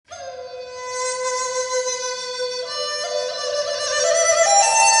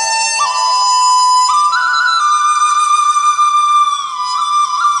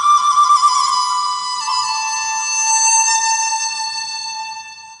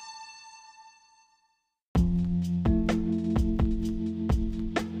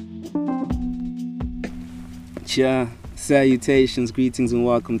Yeah, salutations, greetings, and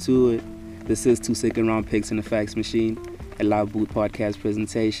welcome to it. This is 2 round picks in the Facts Machine, a live boot podcast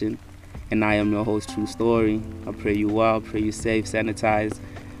presentation. And I am your host, True Story. I pray you well, pray you safe, sanitized.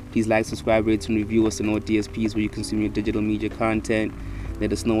 Please like, subscribe, rate, and review us on all DSPs where you consume your digital media content.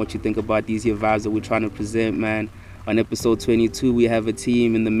 Let us know what you think about these here vibes that we're trying to present, man. On episode 22, we have a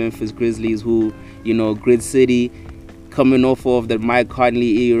team in the Memphis Grizzlies who, Grid City, coming off of the Mike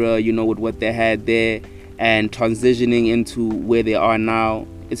Conley era, with what they had there, and transitioning into where they are now.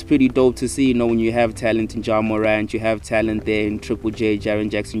 It's pretty dope to see, when you have talent in Ja Morant, you have talent there in Triple J, Jaren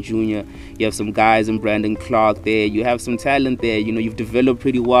Jackson Jr., you have some guys in Brandon Clark there, you have some talent there, you've developed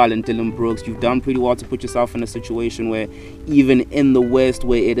pretty well in Dylan Brooks, you've done pretty well to put yourself in a situation where even in the West,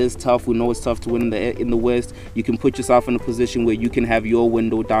 where it is tough, we know it's tough to win in the West, you can put yourself in a position where you can have your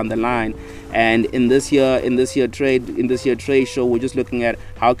window down the line. And in this year trade show, we're just looking at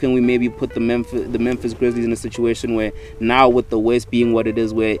how can we maybe put the Memphis Grizzlies in a situation where now with the West being what it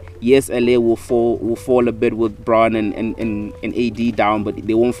is, where yes, LA will fall a bit with Bron and AD down, but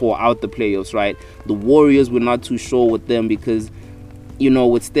they won't fall out the playoffs, right? The Warriors, we're not too sure with them because,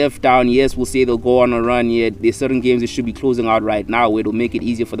 with Steph down, yes, we'll say they'll go on a run, yet there's certain games they should be closing out right now where it'll make it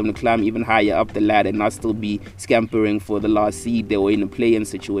easier for them to climb even higher up the ladder and not still be scampering for the last seed. They were in a play-in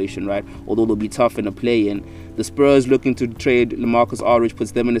situation, right? Although they'll be tough in a play-in. The Spurs looking to trade LaMarcus Aldridge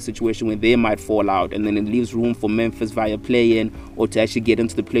puts them in a situation where they might fall out, and then it leaves room for Memphis via play-in or to actually get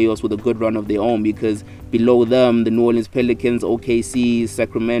into the playoffs with a good run of their own, because below them, the New Orleans Pelicans, OKC,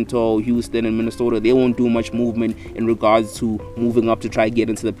 Sacramento, Houston, and Minnesota, they won't do much movement in regards to moving up to try to get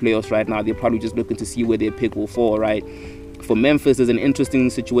into the playoffs right now. They're probably just looking to see where their pick will fall, right? For Memphis, there's an interesting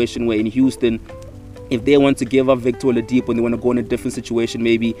situation where in Houston, if they want to give up Victor Oladipo and they want to go in a different situation,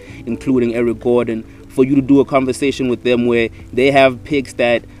 maybe including Eric Gordon, for you to do a conversation with them where they have picks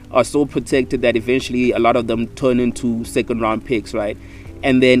that are so protected that eventually a lot of them turn into second-round picks, right?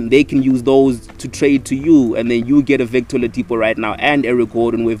 And then they can use those to trade to you, and then you get a Victor Oladipo right now and Eric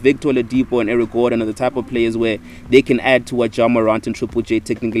Gordon, where Victor Oladipo and Eric Gordon are the type of players where they can add to what Ja Morant and Triple J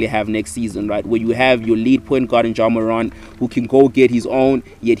technically have next season, right? Where you have your lead point guard in Ja Morant who can go get his own,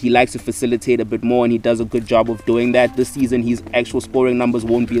 yet he likes to facilitate a bit more, and he does a good job of doing that. This season, his actual scoring numbers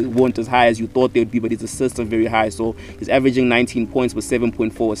won't as high as you thought they would be, but his assists are very high. So he's averaging 19 points with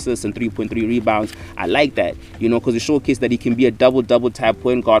 7.4 assists and 3.3 rebounds. I like that, because it showcased that he can be a double-double type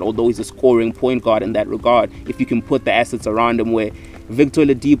point guard, although he's a scoring point guard in that regard. If you can put the assets around him, where Victor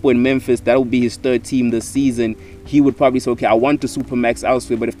Oladipo in Memphis, that will be his third team this season, he would probably say, okay, I want to supermax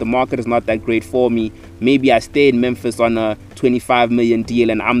elsewhere, but if the market is not that great for me, maybe I stay in Memphis on a $25 million deal,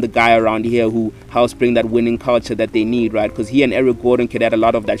 and I'm the guy around here who helps bring that winning culture that they need, right? Because he and Eric Gordon can add a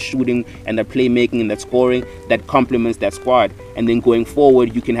lot of that shooting and that playmaking and that scoring that complements that squad. And then going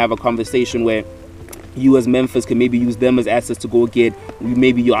forward, you can have a conversation where you as Memphis can maybe use them as assets to go get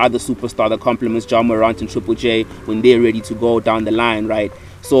maybe your other superstar that complements Ja Morant and Triple J when they're ready to go down the line, right?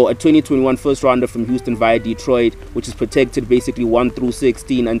 So a 2021 first rounder from Houston via Detroit, which is protected basically 1 through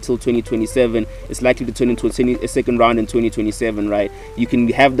 16 until 2027, is likely to turn into a second round in 2027, right? You can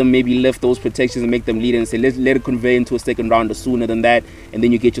have them maybe lift those protections and make them lead and say, let it convey into a second rounder sooner than that, and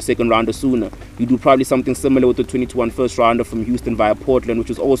then you get your second rounder sooner. You do probably something similar with the 2021 first rounder from Houston via Portland,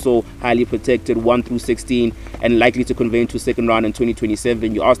 which is also highly protected 1 through 16 and likely to convey into a second round in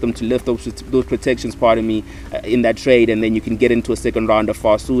 2027. You ask them to lift those protections, in that trade, and then you can get into a second rounder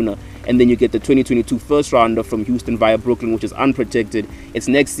far sooner. And then you get the 2022 first rounder from Houston via Brooklyn, which is unprotected. It's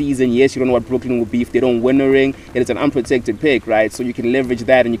next season. Yes, you don't know what Brooklyn will be if they don't win a ring. It's an unprotected pick, right? So you can leverage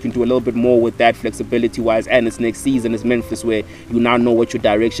that, and you can do a little bit more with that flexibility-wise. And it's next season. It's Memphis, where you now know what your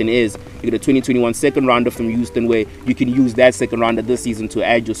direction is. You get a 2021 second rounder from Houston, where you can use that second rounder this season to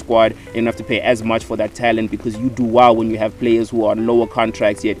add your squad. You don't have to pay as much for that talent, because you do well when you have players who are on lower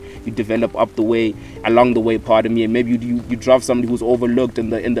contracts, yet you develop along the way, and maybe you draft somebody who's overlooked in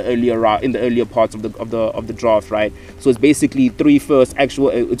the earlier parts of the draft, right? So it's basically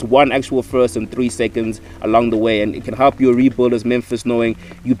it's one actual first and 3 seconds along the way, and it can help you rebuild as Memphis, knowing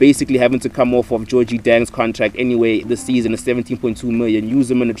you basically having to come off of Georgie Dang's contract anyway this season, is $17.2 million.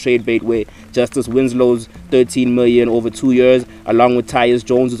 Use him in a trade bait where Justice Winslow's $13 million over 2 years, along with Tyus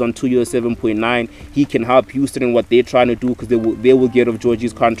Jones, who's on 2 years, $7.9. He can help Houston in what they're trying to do, because they will get off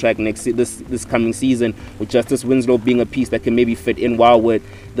Georgie's contract this coming season, with Justice Winslow being a piece that can maybe fit in well with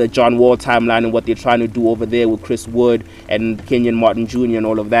the John Wall timeline and what they're trying to do over there with Chris Wood and Kenyon Martin Jr. and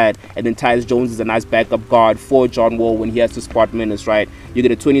all of that. And then Tyus Jones is a nice backup guard for John Wall when he has to spot minutes, right? You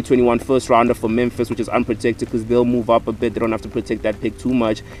get a 2021 first rounder for Memphis, which is unprotected because they'll move up a bit. They don't have to protect that pick too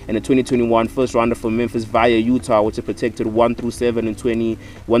much. And a 2021 first rounder for Memphis via Utah, which is protected 1 through 7 and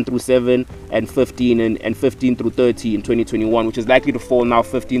 1 through 7 and 15 and 15 through 30 in 2021, which is likely to fall now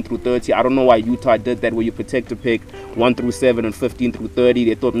 15 through 30. I don't know why Utah did that, where you protect a pick 1 through 7 and 15 through 30.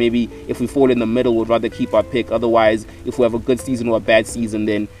 They thought maybe if we fall in the middle, we'd rather keep our pick. Otherwise, if we have a good season or a bad season,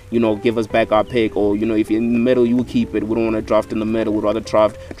 then, you know, give us back our pick. Or, you know, if you're in the middle, you keep it. We don't want to draft in the middle. We'd rather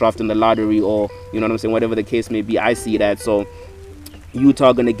draft in the lottery, or, you know what I'm saying, whatever the case may be. I see that. So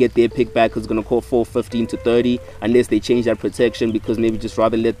Utah going to get their pick back because it's going to call for 15 to 30 unless they change that protection, because maybe just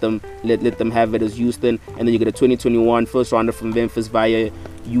rather let them have it as Houston. And then you get a 2021 first rounder from Memphis via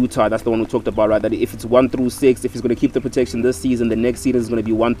Utah. That's the one we talked about, right? That if it's 1 through 6, if he's going to keep the protection this season, the next season is going to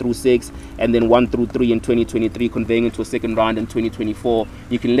be 1 through 6, and then 1 through 3 in 2023, conveying into a second round in 2024.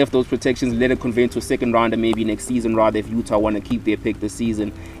 You can lift those protections, let it convey into a second rounder maybe next season, rather, if Utah want to keep their pick this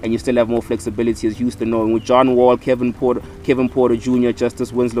season, and you still have more flexibility as Houston, knowing with John Wall, Kevin Porter Jr.,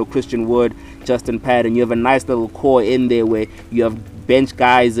 Justice Winslow, Christian Wood, Justin Patton, you have a nice little core in there where you have bench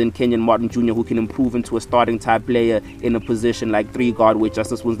guys and Kenyon Martin Jr. who can improve into a starting type player in a position like 3 guard, where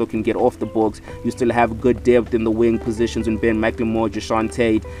Justice Winslow can get off the books. You still have good depth in the wing positions in Ben McLemore, Jashawn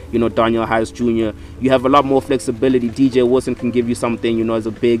Tate, you know, Daniel House Jr. You have a lot more flexibility. DJ Wilson can give you something, you know, as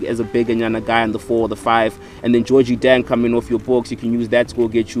a big and young guy in the 4 or the 5. And then Georgie Dang coming off your books, you can use that to go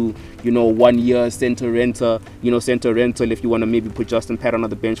get you, you know, 1 year center rental if you want to maybe put Justin Patton on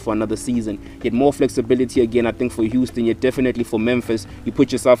the bench for another season. Get more flexibility again, I think, for Houston, yet definitely for Memphis. You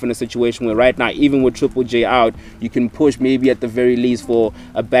put yourself in a situation where right now, even with Triple J out, you can push maybe at the very least for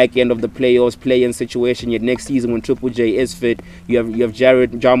a back end of the playoffs play-in situation. Yet next season, when Triple J is fit, you have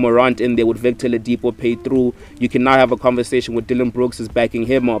Ja Morant in there with Victor Oladipo paid through. You can now have a conversation with Dylan Brooks is backing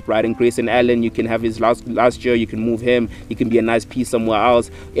him up, right? And Grayson Allen, you can have his last year, you can move him. He can be a nice piece somewhere else.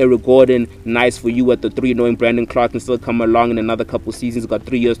 Eric Gordon, nice for you at the 3, knowing Brandon Clark can still come along in another couple seasons. He's got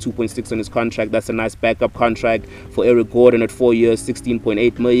 3 years, 2.6 on his contract. That's a nice backup contract for Eric Gordon at 4 years,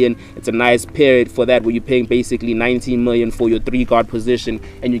 16.8 million. It's a nice period for that, where you're paying basically 19 million for your 3 guard position,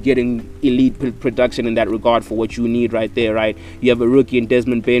 and you're getting elite production in that regard for what you need right there, right? You have a rookie in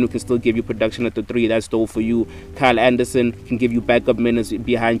Desmond Bain who can still give you production at the 3. That's dope for you. Kyle Anderson can give you backup minutes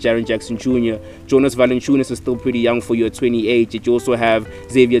behind Jaren Jackson Jr. Jonas Valanciunas is still pretty young for you at 28. You also have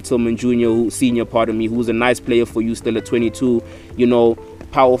Xavier Tillman Jr., who's a nice player for you still at 22. You know,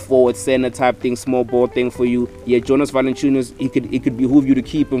 power forward, center type thing, small ball thing for you. Yeah, Jonas Valanciunas, it could behoove you to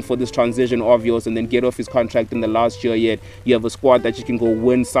keep him for this transition of yours and then get off his contract in the last year. Yet you have a squad that you can go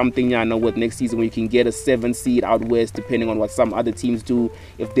win something, I know, with next season, where you can get a 7 seed out west, depending on what some other teams do.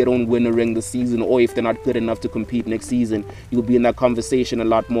 If they don't win a ring this season, or if they're not good enough to compete next season, you'll be in that conversation a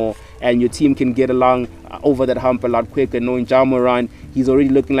lot more, and your team can get along over that hump a lot quicker, knowing Ja Morant, he's already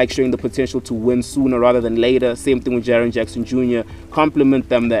looking like showing the potential to win sooner rather than later. Same thing with Jaren Jackson Jr. Compliment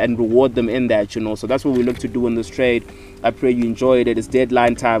them and reward them in that, you know. So that's what we look to do in this trade. I pray you enjoyed it. It's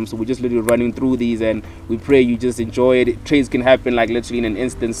deadline time, so we're just literally running through these, and we pray you just enjoy it. Trades can happen like literally in an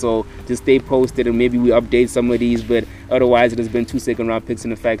instant, so just stay posted and maybe we update some of these. But otherwise, it has been 2 second round picks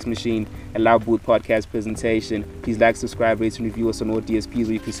in the fax machine, a Loud Boot podcast presentation. Please like, subscribe, rate, and review us on all DSPs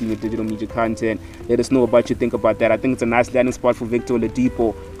where you consume your digital media content. Let us know what you think about that. I think it's a nice landing spot for Victor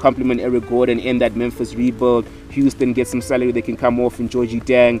Oladipo. Compliment Eric Gordon in that Memphis rebuild. Houston gets some salary they can come off in Georgie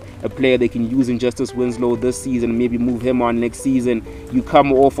Dang, a player they can use in Justice Winslow this season, maybe move him on next season. You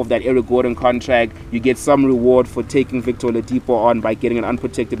come off of that Eric Gordon contract, you get some reward for taking Victor Oladipo on by getting an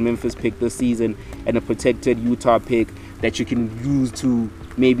unprotected Memphis pick this season and a protected Utah pick that you can use to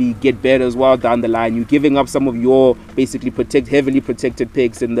maybe get better as well down the line. You're giving up some of your basically heavily protected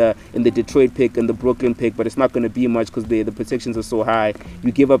picks in the Detroit pick and the Brooklyn pick, but it's not going to be much because the protections are so high.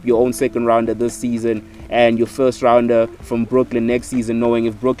 You give up your own second rounder this season and your first rounder from Brooklyn next season, knowing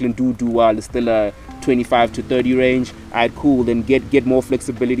if Brooklyn do well, it's still a 25 to 30 range. Alright, cool. Then get more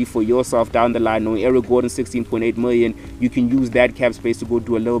flexibility for yourself down the line. Knowing Eric Gordon 16.8 million, you can use that cap space to go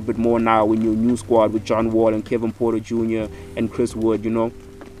do a little bit more now in your new squad with John Wall and Kevin Porter Jr. and Chris Wood, you know.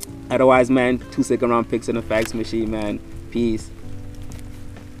 Otherwise, man, 2 second round picks in a fax machine, man. Peace.